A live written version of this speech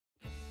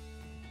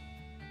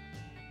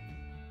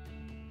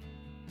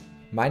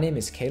My name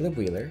is Caleb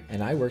Wheeler,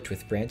 and I worked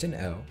with Brandon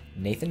O.,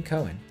 Nathan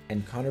Cohen,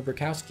 and Connor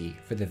Burkowski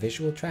for the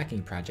Visual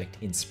Tracking Project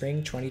in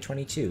spring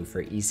 2022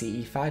 for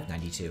ECE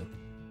 592.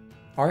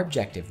 Our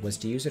objective was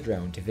to use a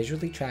drone to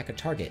visually track a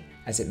target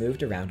as it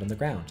moved around on the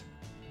ground.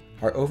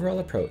 Our overall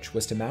approach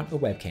was to mount a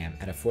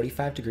webcam at a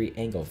 45-degree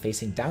angle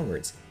facing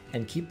downwards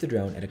and keep the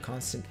drone at a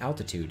constant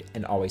altitude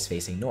and always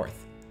facing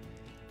north.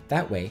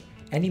 That way,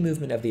 any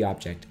movement of the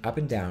object up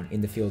and down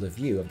in the field of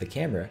view of the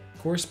camera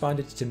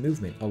corresponded to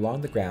movement along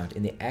the ground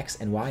in the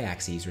X and Y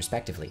axes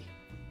respectively.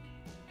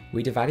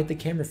 We divided the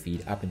camera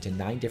feed up into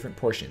 9 different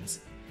portions.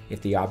 If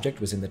the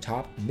object was in the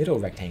top middle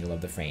rectangle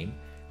of the frame,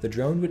 the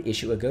drone would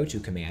issue a go-to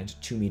command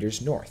 2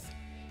 meters north.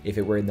 If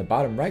it were in the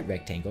bottom right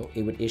rectangle,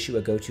 it would issue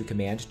a go-to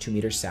command 2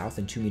 meters south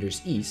and 2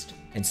 meters east,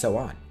 and so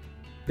on.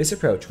 This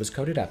approach was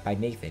coded up by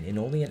Nathan in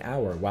only an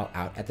hour while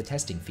out at the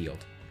testing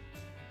field.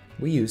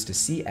 We used a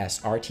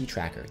CSRT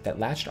tracker that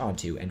latched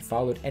onto and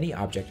followed any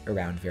object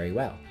around very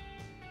well.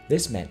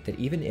 This meant that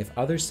even if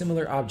other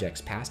similar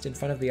objects passed in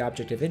front of the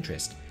object of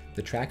interest,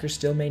 the tracker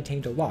still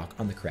maintained a lock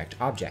on the correct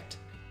object.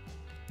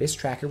 This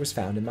tracker was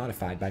found and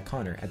modified by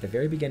Connor at the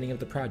very beginning of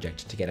the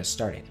project to get us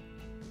started.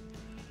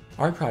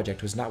 Our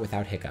project was not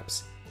without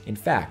hiccups. In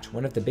fact,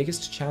 one of the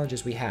biggest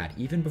challenges we had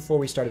even before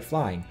we started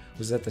flying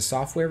was that the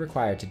software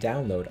required to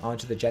download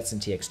onto the Jetson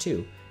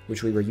TX2,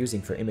 which we were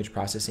using for image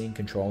processing,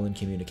 control, and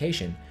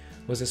communication,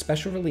 was a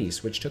special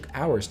release which took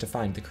hours to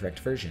find the correct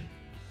version.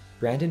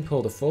 Brandon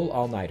pulled a full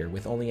all-nighter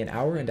with only an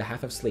hour and a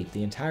half of sleep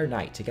the entire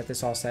night to get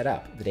this all set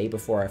up the day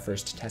before our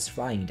first test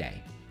flying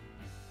day.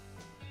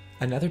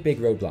 Another big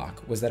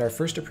roadblock was that our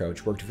first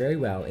approach worked very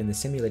well in the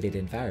simulated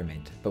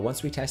environment, but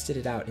once we tested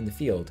it out in the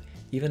field,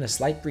 even a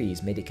slight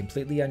breeze made it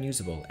completely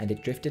unusable and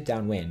it drifted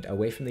downwind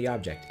away from the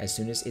object as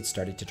soon as it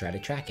started to try to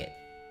track it.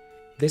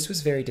 This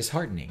was very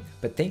disheartening,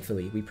 but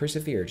thankfully we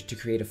persevered to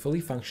create a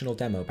fully functional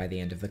demo by the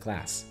end of the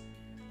class.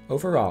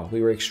 Overall,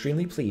 we were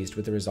extremely pleased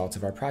with the results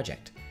of our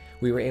project.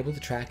 We were able to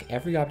track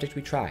every object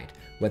we tried,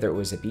 whether it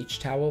was a beach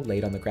towel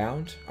laid on the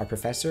ground, our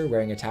professor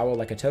wearing a towel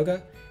like a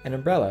toga, an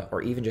umbrella,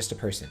 or even just a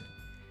person.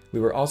 We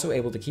were also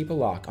able to keep a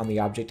lock on the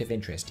object of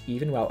interest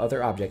even while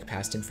other objects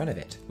passed in front of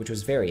it, which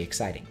was very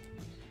exciting.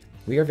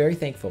 We are very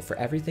thankful for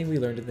everything we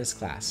learned in this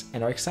class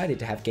and are excited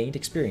to have gained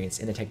experience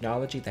in a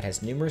technology that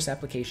has numerous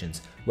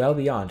applications well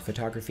beyond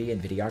photography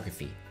and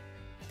videography.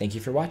 Thank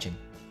you for watching.